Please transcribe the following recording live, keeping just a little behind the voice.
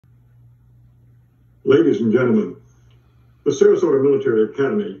Ladies and gentlemen, the Sarasota Military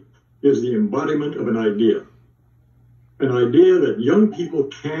Academy is the embodiment of an idea that young people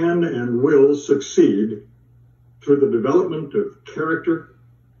can and will succeed through the development of character,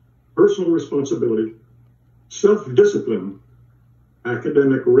 personal responsibility, self-discipline,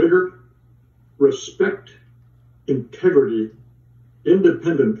 academic rigor, respect, integrity,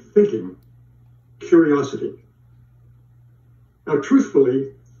 independent thinking, curiosity. Now,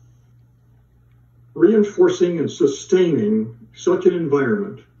 truthfully, reinforcing and sustaining such an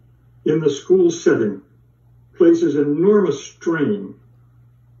environment in the school setting places enormous strain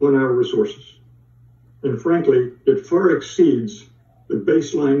on our resources. And frankly, it far exceeds the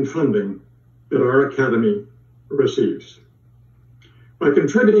baseline funding that our academy receives. By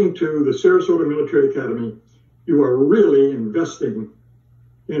contributing to the Sarasota Military Academy, you are really investing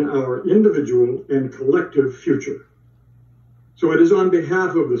in our individual and collective future. So it is on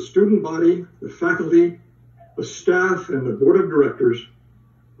behalf of the student body, the faculty, the staff, and the board of directors,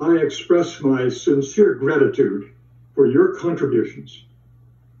 I express my sincere gratitude for your contributions.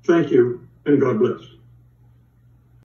 Thank you, and God bless.